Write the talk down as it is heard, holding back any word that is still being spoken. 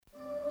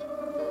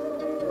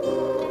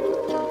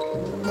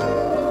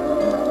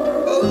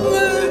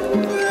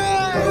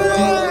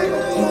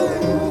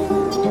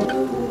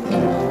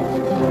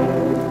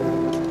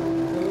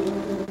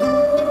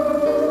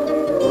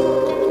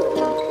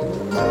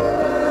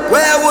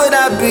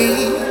I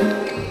be?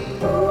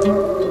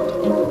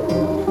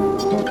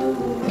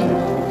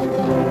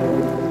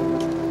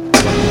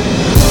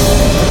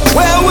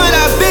 Where would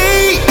I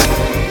be?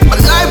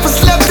 My life was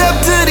left up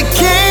to the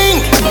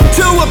king,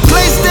 to a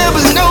place there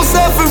was no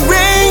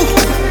suffering,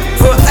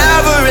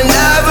 forever and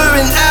ever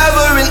and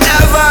ever and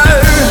ever.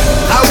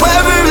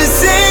 However it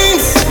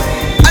seems,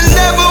 I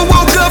never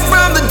woke up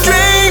from the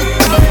dream.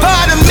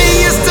 Part of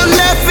me is still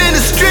left in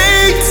the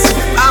streets.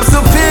 I'm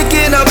still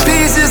picking up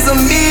pieces of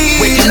me.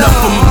 Waking up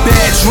from a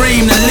bad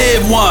dream to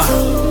live one.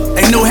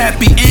 Ain't no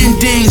happy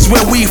endings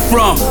where we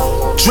from.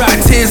 Dry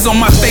tears on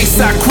my face,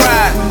 I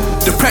cried.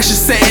 Depression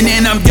setting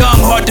in, I'm young,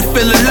 hard to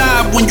feel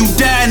alive. When you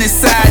dying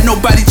inside,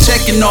 nobody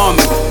checking on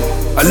me.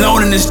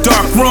 Alone in this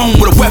dark room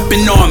with a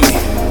weapon on me.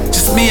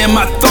 Just me and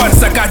my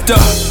thoughts, I got the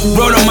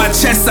road on my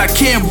chest, I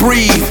can't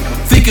breathe.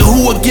 Thinking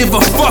who would give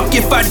a fuck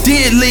if I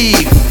did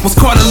leave. Was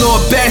called a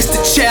little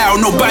bastard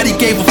child, nobody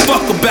gave a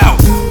fuck about.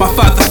 My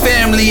father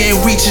family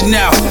ain't reaching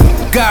out.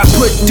 God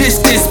put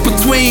distance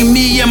between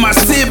me and my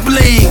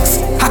siblings.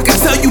 I can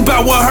tell you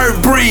about what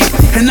hurt bring,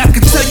 and I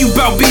can tell you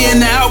about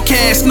being an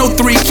outcast, no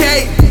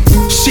 3K.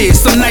 Shit,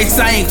 some nights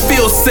I ain't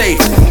feel safe.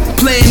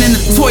 Playing in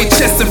the toy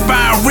chest and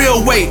find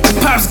real weight.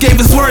 Pops gave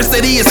his words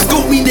that he'd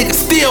scoop me, nigga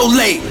still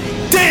late.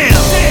 Damn!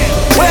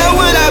 Where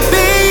would I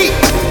be?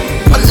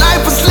 My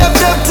life was left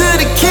up to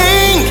the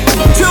king,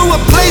 to a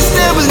place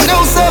there was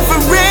no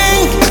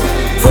suffering,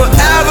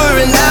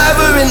 forever and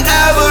ever and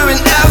ever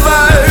and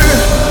ever.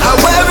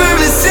 However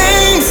it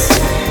seems,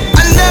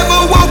 I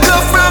never woke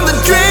up from the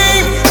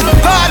dream.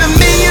 Part of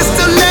me is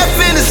still left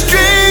in the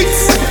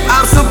streets.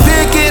 I'm still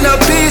picking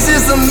up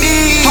pieces of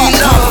me.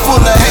 I'm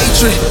full of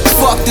hatred.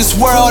 Fuck this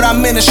world,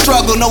 I'm in a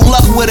struggle. No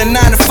luck with a 9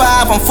 to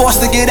 5. I'm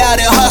forced to get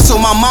out and hustle.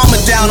 My mama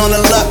down on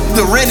the luck.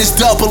 The rent is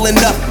doubling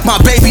up. My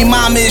baby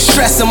mama is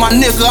stressing. My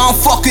nigga, I'm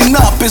fucking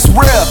up. It's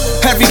real.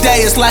 Every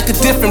day it's like a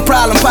different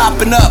problem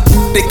popping up.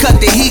 They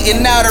cut the heat and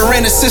now the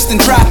rent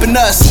assistant dropping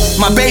us.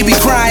 My baby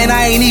crying,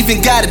 I ain't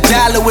even got a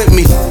dollar with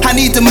me. I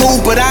need to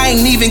move, but I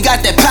ain't even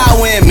got that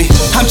power in me.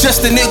 I'm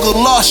just a nigga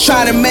lost,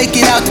 trying to make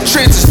it out the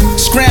trenches.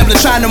 Scrambling,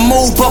 trying to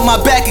move, but my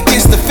back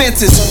against the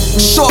fences.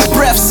 Short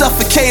breath,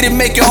 suffocated,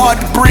 make it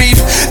hard to breathe.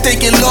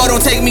 Thinking, Lord,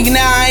 don't take me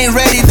now, I ain't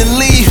ready to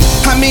leave.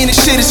 I mean,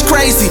 this shit is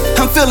crazy,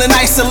 I'm feeling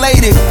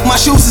isolated. My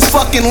shoes is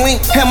fucking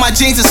linked, and my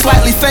jeans are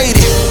slightly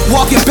faded.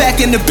 Walking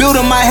back in the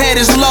building, my head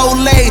is low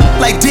laid.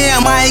 Like,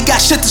 damn, I ain't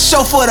got shit to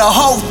show for the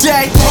whole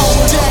day.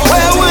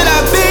 Where would I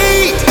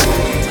be?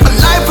 My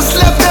life was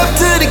left up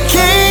to the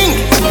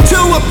king, to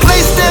a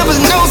place there was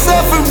no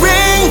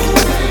suffering,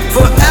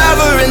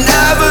 forever and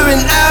ever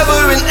and ever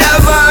and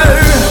ever.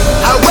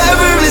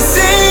 However it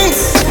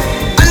seems,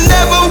 I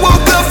never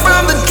woke up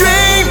from the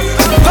dream.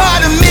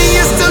 Part of me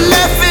is still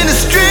left in the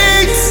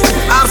streets.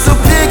 I'm still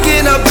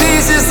picking up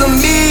pieces of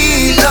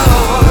me,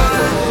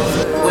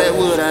 Lord. Where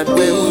would I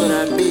be?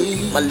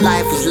 My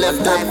life was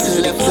left up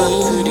to the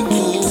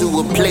king, to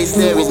a place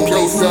there is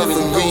no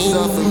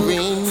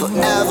suffering,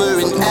 forever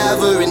and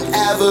ever and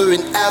ever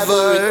and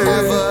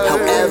ever.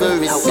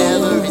 However it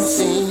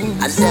seems,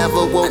 I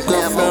never woke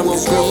up from the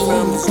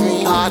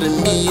dream. Part of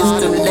me is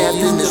still left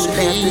in the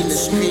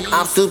street.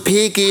 I'm still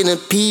picking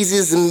up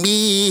pieces of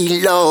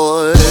me,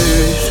 Lord.